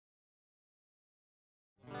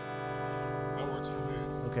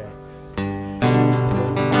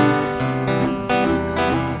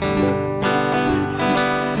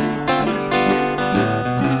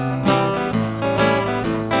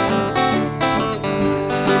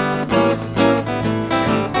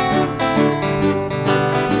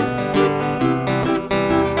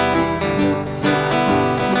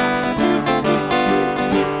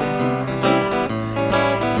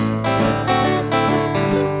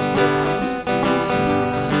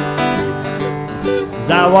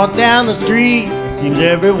I walk down the street, seems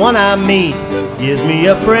everyone I meet gives me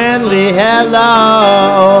a friendly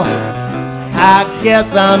hello. I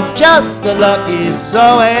guess I'm just a lucky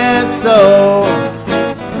so-and-so.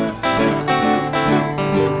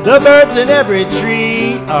 The birds in every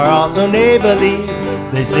tree are also neighborly.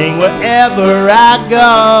 They sing wherever I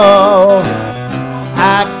go.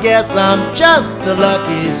 I guess I'm just a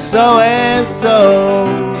lucky so-and-so.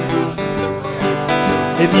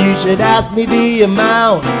 If you should ask me the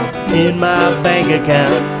amount in my bank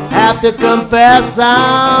account, have to confess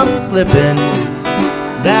I'm slipping.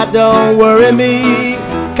 That don't worry me.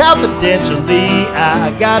 Confidentially,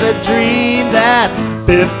 I got a dream that's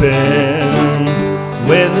pippin'.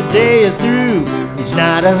 When the day is through, it's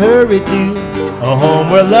not a hurry to a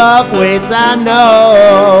home where love waits, I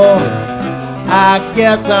know. I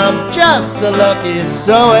guess I'm just a lucky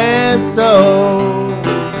so-and-so.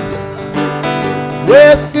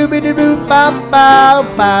 Well,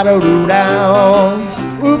 Scooby-Doo-Bop-Bow-Ba-Da-Doo-Down,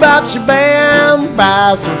 Ooh-Bop-Shabam,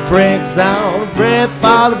 buy some Frank sauce, bread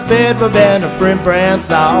for the bed, but then a friend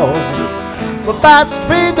sauce. But buy some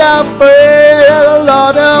free down bread, a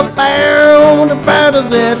lot of pound, the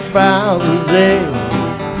batters and browns,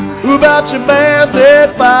 Ooh-Bop-Shabam,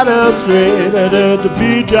 said by the street, and at the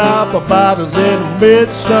beach, up about us in the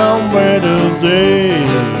midst somewhere to say.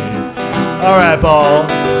 All right, Paul.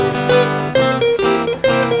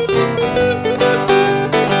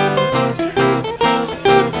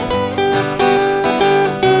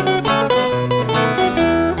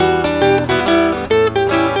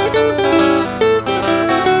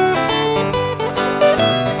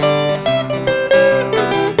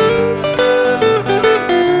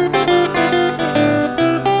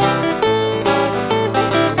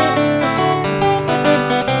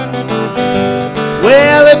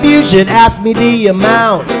 Well, if you should ask me the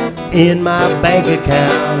amount in my bank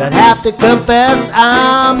account, I'd have to confess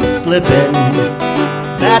I'm slipping.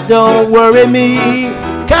 That don't worry me.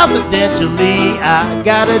 Confidentially, I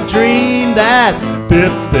got a dream that's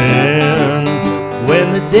pippin'.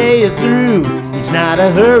 When the day is through, it's not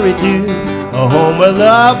a hurry to a home where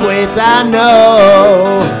love waits, I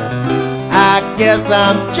know. I guess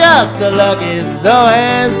I'm just a lucky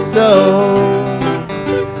so-and-so.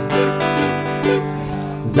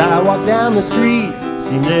 As I walk down the street,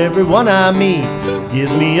 seems everyone I meet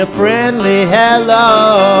gives me a friendly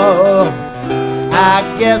hello. I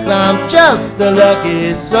guess I'm just a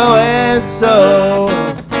lucky so-and-so.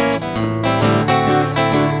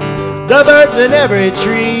 The birds in every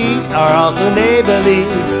tree are also neighborly.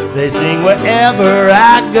 They sing wherever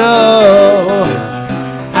I go.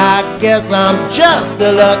 I guess I'm just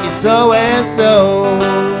a lucky so-and-so.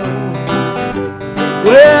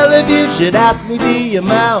 Well, if you should ask me the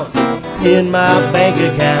amount in my bank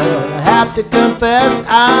account, I have to confess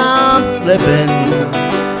I'm slipping.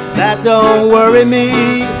 That don't worry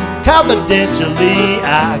me. Confidentially,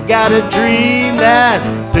 I got a dream that's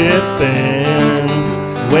pippin'.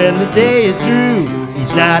 When the day is through,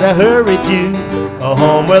 it's not a hurry to a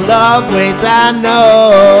home where love waits, I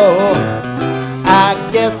know. I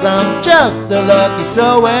guess I'm just a lucky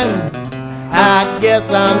so-and. I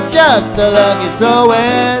guess I'm just a lucky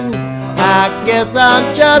so-and. I guess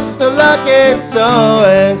I'm just a lucky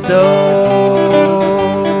so-and-so.